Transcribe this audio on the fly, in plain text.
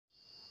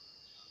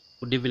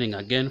Good evening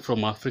again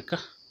from Africa.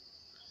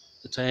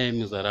 The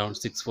time is around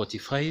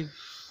 6:45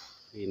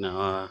 in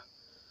our.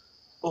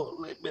 Oh,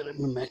 let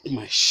me make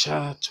my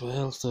shirt.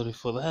 Well, sorry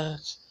for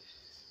that.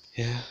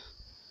 Yeah,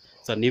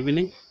 it's an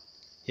evening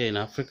here in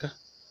Africa.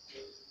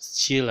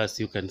 It's chill, as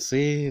you can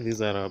see.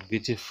 These are our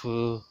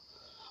beautiful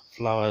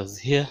flowers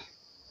here.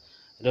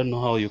 I don't know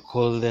how you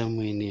call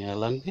them in your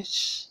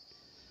language.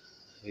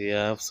 We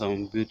have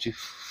some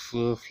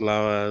beautiful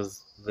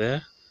flowers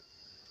there.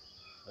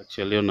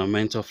 Actually,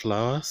 ornamental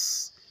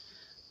flowers.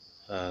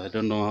 I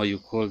don't know how you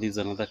call this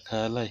another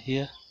color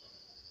here.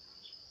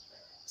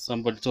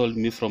 Somebody told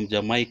me from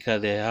Jamaica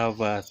they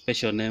have a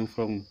special name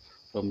from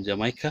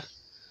Jamaica.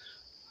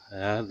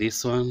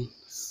 This one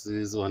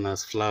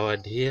has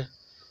flowered here.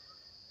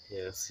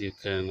 Yes, you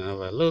can have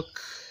a look.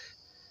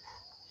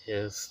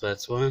 Yes,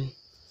 that's one.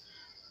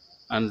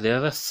 And the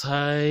other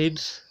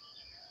side,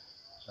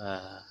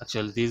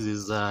 actually this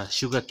is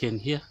sugar cane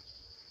here.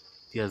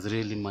 It has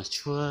really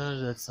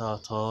matured. That's how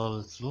tall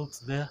it looks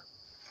there,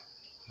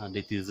 and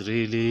it is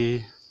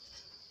really,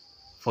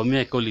 for me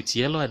I call it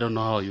yellow. I don't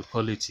know how you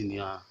call it in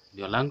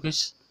your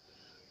language.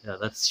 Yeah,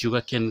 that's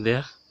sugar cane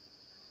there.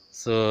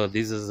 So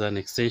this is an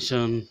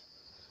extension.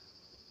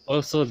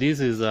 Also, this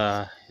is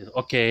a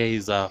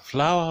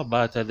flower,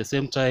 but at the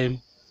same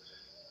time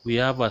we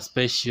have a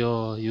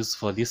special use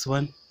for this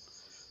one.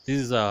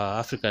 This is a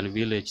African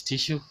village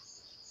tissue.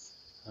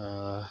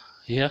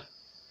 Here,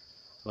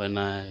 when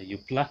you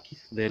pluck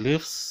the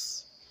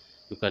leaves,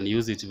 you can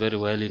use it very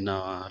well in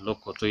a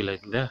local toilet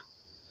there,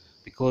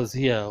 because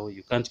here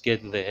you can't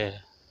get the,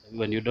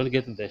 when you don't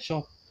get the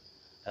shop,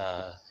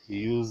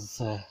 you use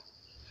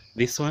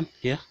this one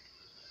here.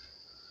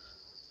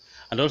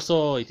 And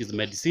also it is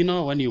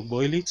medicinal when you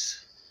boil it,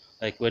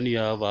 like when you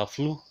have a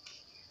flu.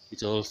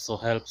 It also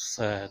helps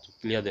to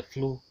clear the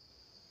flu.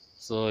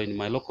 So in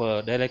my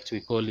local dialect we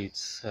call it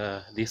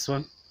this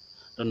one.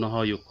 Don't know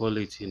how you call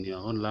it in your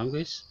own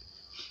language.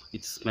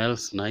 It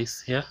smells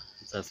nice here.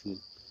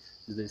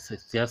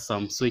 It has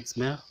some sweet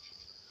smell.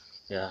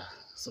 Yeah,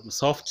 some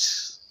soft,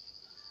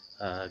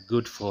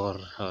 good for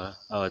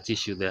our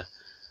tissue there.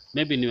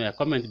 Maybe in your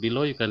comment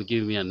below you can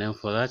give me a name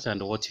for that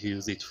and what you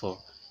use it for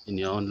in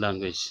your own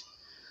language.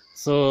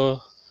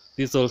 So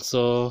this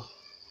also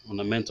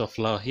ornamental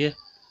flower here.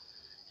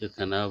 You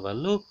can have a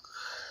look.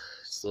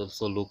 It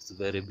also looks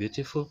very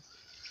beautiful.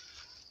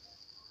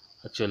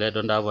 Actually, I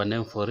don't have a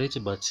name for it,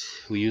 but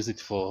we use it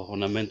for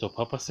ornamental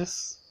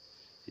purposes.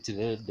 It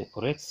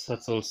decorates.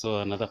 That's also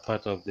another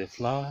part of the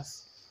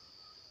flowers.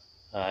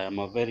 I am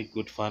a very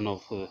good fan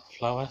of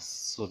flowers,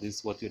 so this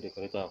is what you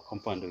decorate our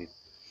compound with.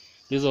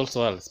 These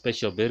also are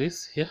special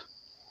berries here.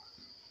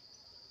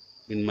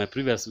 In my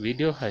previous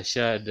video, I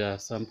shared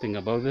something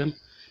about them.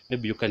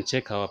 Maybe you can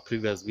check our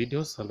previous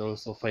videos and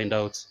also find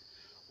out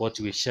what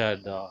we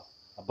shared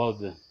about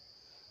them.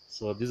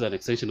 So this is an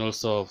extension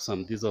also of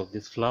some of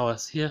these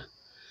flowers here.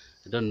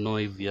 I don't know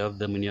if you have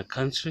them in your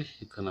country.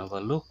 You can have a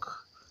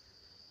look.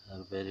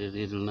 Very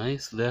really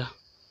nice there.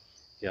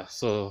 Yeah,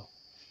 so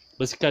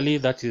basically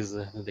that is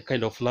the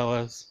kind of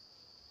flowers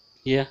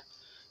here.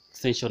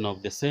 Extension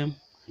of the same.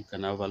 You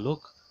can have a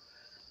look.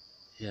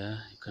 Yeah,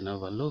 you can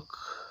have a look.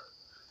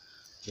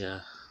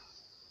 Yeah.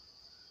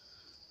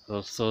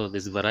 Also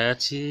this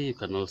variety you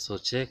can also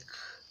check.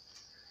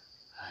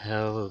 I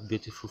have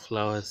beautiful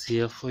flowers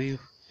here for you.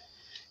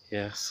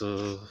 Yeah,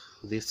 so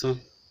this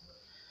one.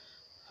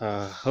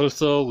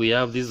 Also we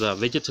have this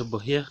vegetable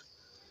here.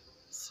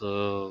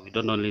 So we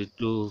don't only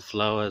do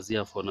flowers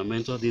here for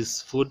ornamental.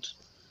 This food,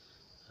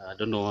 I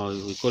don't know how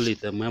we call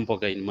it, a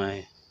hamburger in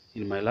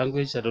my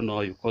language. I don't know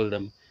how you call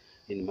them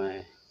in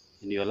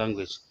your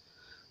language.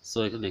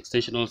 So an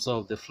extension also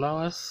of the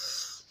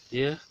flowers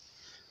here.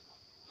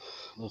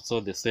 Also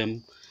the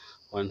same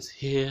ones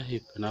here.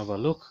 You can have a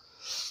look.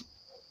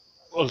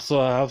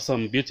 Also I have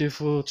some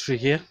beautiful tree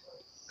here.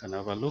 You can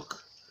have a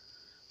look.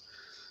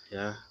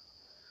 Yeah,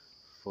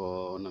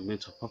 for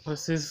ornamental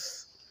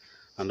purposes.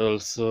 And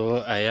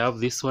also I have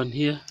this one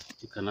here.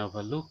 You can have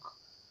a look.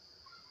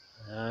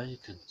 You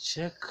can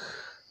check.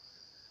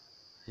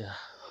 Yeah,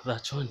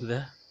 that one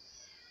there.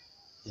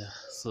 Yeah,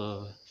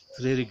 so it's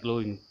really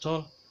glowing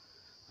tall,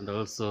 and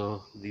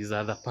also this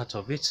other part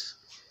of it.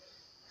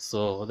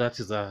 So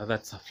that's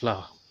a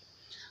flower.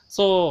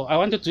 So I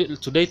wanted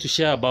today to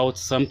share about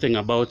something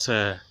about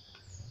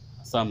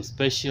some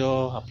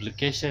special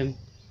application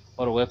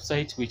or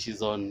website which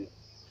is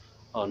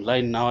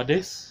online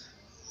nowadays.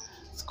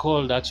 It's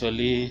called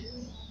actually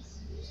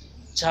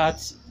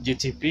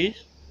chatgtp.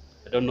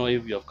 I don't know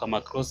if you have come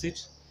across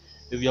it.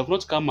 If you have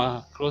not come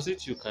across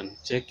it, you can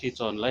check it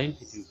online.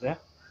 It is there.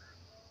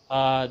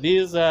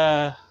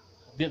 That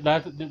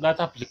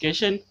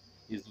application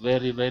is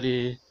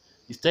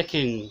is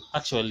taking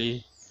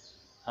actually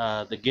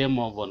the game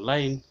of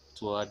online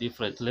to a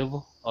different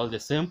level. All the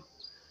same,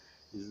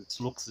 it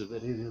looks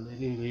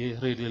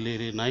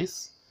really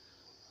nice.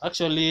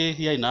 Actually,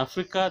 here in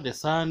Africa, the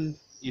sun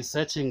is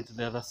setting to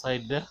the other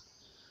side there.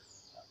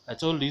 I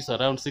told you it's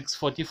around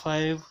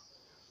 6:45,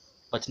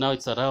 but now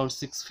it's around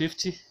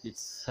 6:50.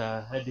 It's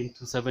heading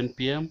to 7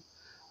 p.m.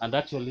 and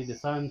actually the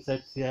sun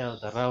sets here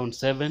at around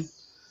 7,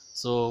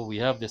 so we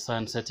have the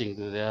sun setting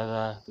to the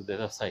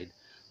other side.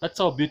 That's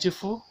how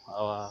beautiful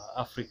our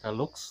Africa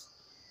looks.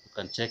 You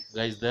can check,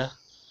 guys, there.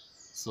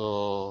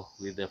 So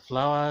with the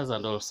flowers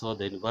and also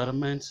the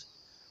environment,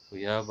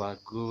 we have a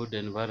good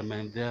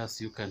environment there,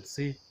 as you can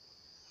see.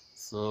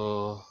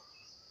 So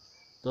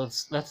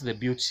that's the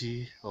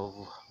beauty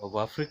of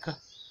Africa.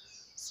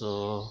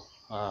 So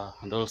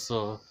and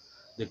also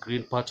the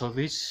green part of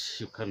it,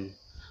 you can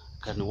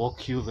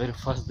walk you very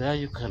fast there.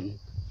 You can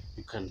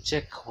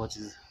check what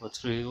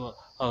really,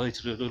 how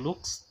it really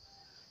looks.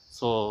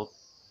 So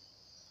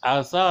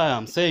as I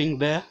am saying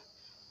there,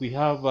 we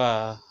have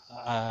a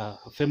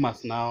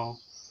famous now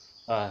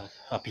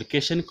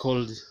application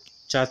called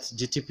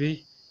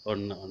ChatGPT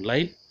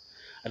online.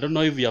 I don't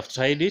know if you have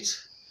tried it.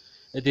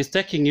 It is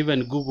taking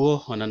even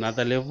Google on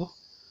another level.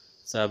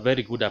 It's a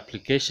very good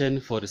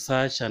application for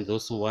research and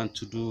those who want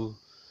to do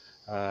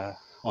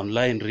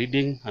online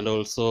reading, and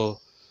also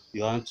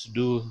you want to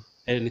do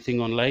anything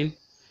online.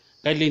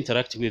 Kindly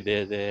interact with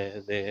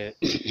the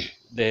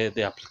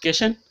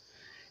application.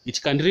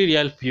 It can really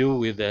help you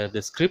with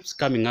the scripts,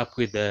 coming up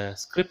with the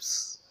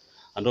scripts,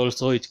 and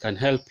also it can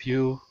help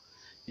you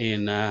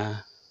in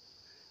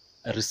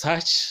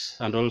research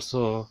and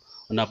also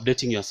on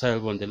updating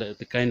yourself on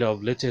the kind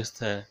of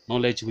latest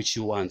knowledge which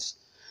you want.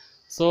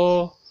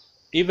 So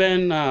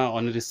even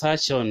on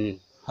research on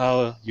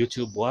how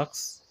YouTube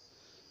works,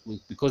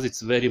 because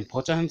it's very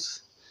important,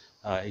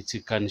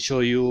 it can show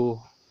you,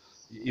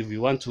 if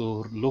you want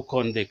to look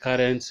on the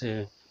current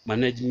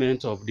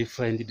management of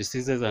different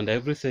diseases and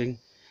everything,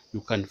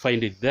 you can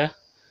find it there.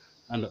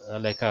 And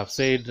like I've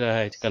said,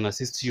 it can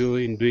assist you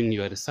in doing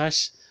your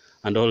research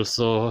and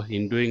also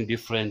in doing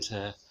different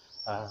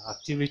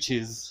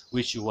activities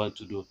which you want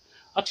to do.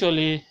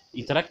 Actually,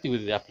 interacting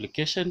with the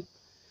application,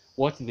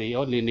 what they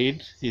only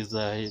need is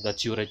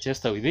that you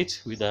register with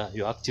it with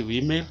your active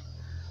email,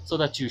 so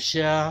that you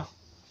share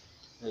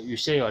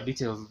your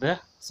details there,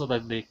 so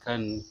that they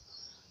can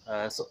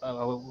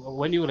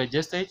when you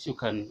register it, you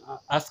can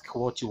ask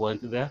what you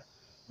want there.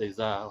 There's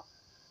a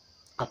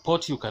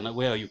port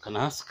where you can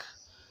ask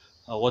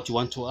what you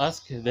want to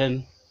ask.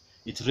 Then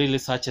it really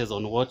searches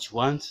on what you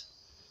want,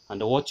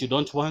 and what you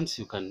don't want,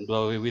 you can do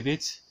away with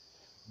it.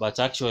 But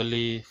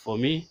actually, for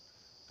me,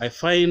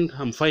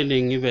 I'm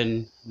finding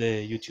even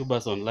the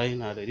YouTubers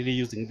online are really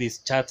using this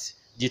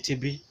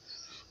ChatGPT.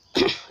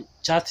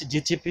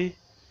 ChatGPT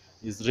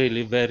is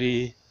really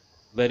very,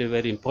 very,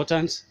 very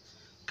important.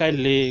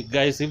 Kindly,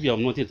 guys, if you have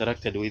not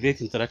interacted with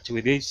it, interact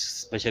with it,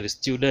 especially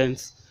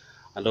students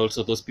and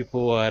also those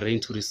people who are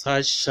into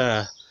research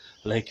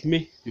like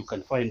me. You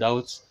can find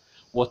out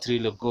what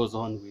really goes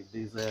on with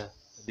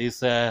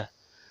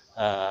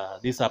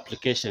this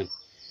application.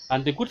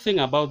 And the good thing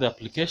about the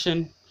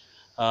application,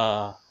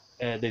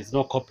 there's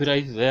no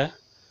copyright there,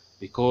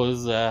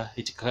 because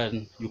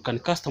you can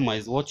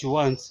customize what you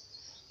want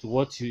to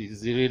what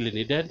is really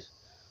needed,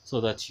 so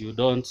that you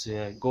don't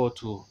go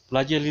to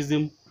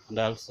plagiarism and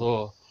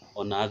also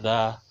on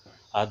other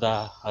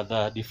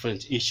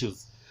different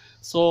issues.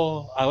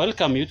 So I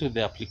welcome you to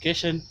the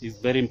application. It's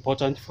very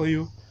important for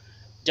you.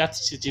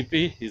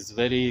 ChatGPT is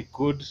very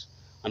good,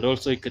 and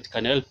also it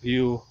can help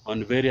you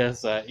on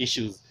various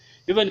issues,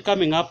 even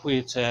coming up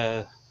with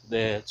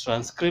the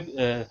transcript.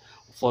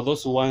 For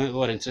those who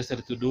are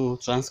interested to do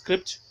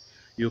transcript,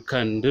 you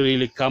can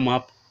really come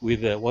up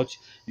with what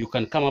you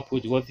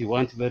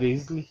want very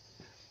easily,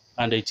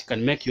 and it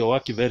can make your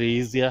work very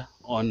easier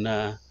on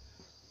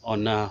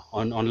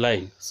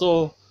online.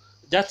 So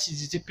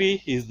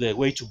ChatGPT is the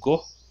way to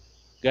go,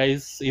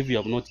 guys. If you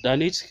have not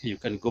done it, you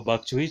can go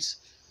back to it.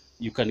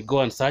 You can go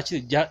and search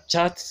chat,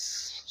 CHAT,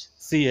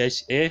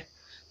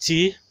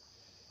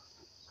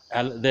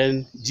 and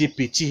then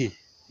GPT.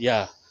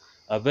 Yeah,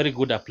 a very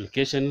good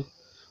application,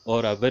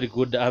 or a very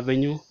good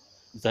avenue.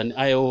 It's an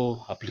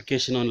IO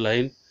application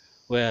online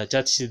where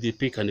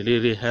ChatGPT can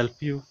really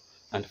help you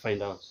and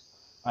find out.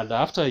 And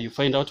after you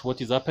find out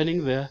what is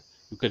happening there,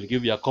 you can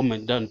give your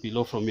comment down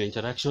below from your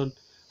interaction.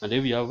 And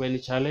if you have any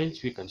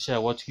challenge, we can share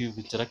what you've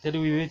interacted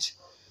with it,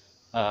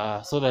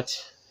 so that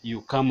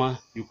you come and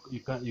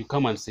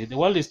see. The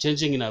world is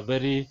changing in a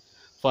very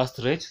fast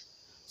rate,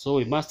 so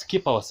we must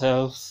keep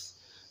ourselves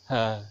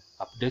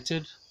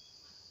updated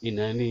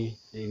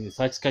in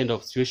such kind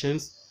of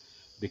situations,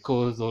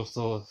 because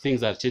also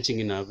things are changing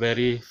in a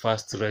very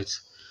fast rate.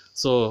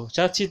 So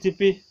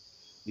ChatGPT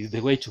is the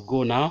way to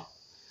go now.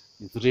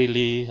 It's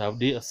really,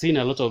 I've seen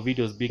a lot of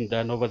videos being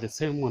done over the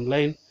same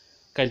online.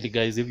 Kindly,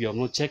 guys, if you have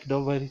not checked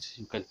over it,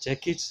 you can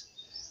check it,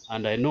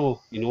 and I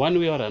know in one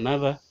way or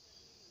another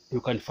you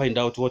can find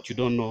out what you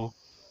don't know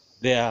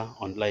there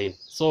online.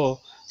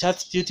 So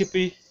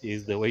ChatGPT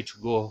is the way to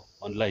go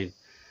online.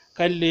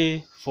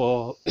 Kindly,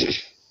 for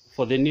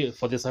for the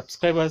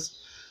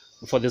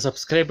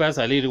subscribers,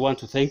 I really want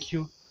to thank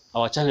you.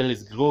 Our channel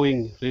is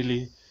growing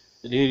really,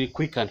 really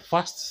quick and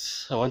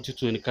fast. I want you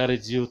to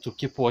encourage you to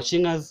keep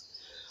watching us.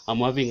 I'm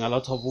having a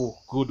lot of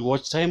good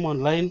watch time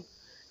online.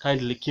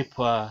 Kindly keep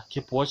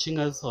watching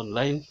us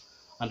online,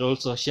 and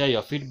also share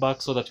your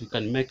feedback so that we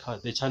can make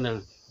the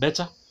channel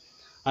better.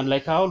 And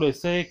like I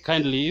always say,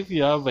 kindly, if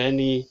you have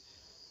any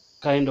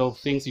kind of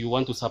things you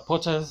want to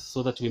support us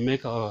so that we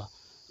make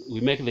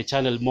the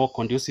channel more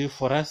conducive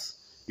for us,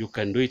 you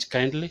can do it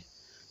kindly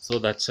so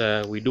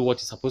that we do what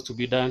is supposed to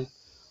be done.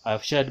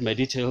 I've shared my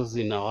details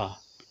in our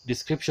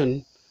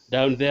description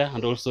down there,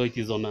 and also it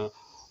is on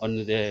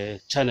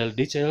the channel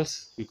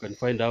details. You can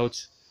find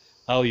out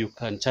how you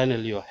can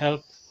channel your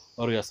help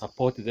or your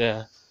support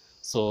there.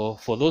 So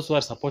for those who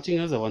are supporting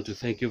us, I want to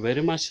thank you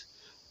very much.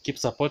 Keep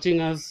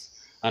supporting us,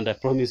 and I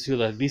promise you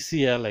that this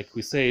year, like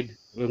we said,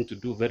 we're going to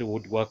do very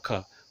good work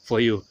for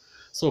you.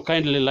 So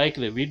kindly like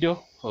the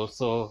video,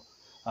 also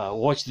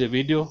watch the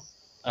video,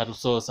 and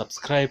also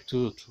subscribe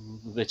to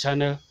the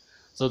channel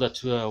so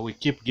that we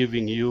keep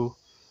giving you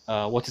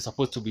what is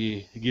supposed to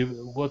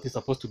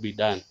be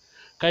done.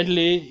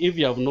 Kindly, if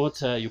you have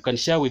not, you can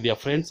share with your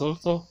friends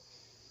also,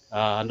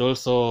 and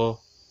also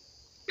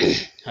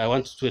I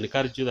want to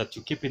encourage you that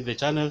you keep in the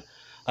channel.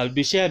 I'll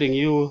be sharing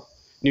you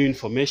new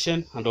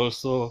information and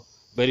also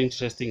very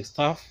interesting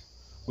stuff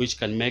which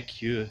can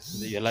make your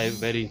life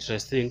very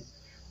interesting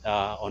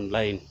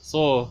online.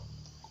 So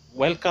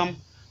welcome,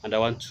 and I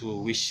want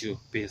to wish you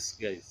peace,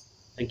 guys.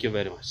 Thank you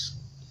very much.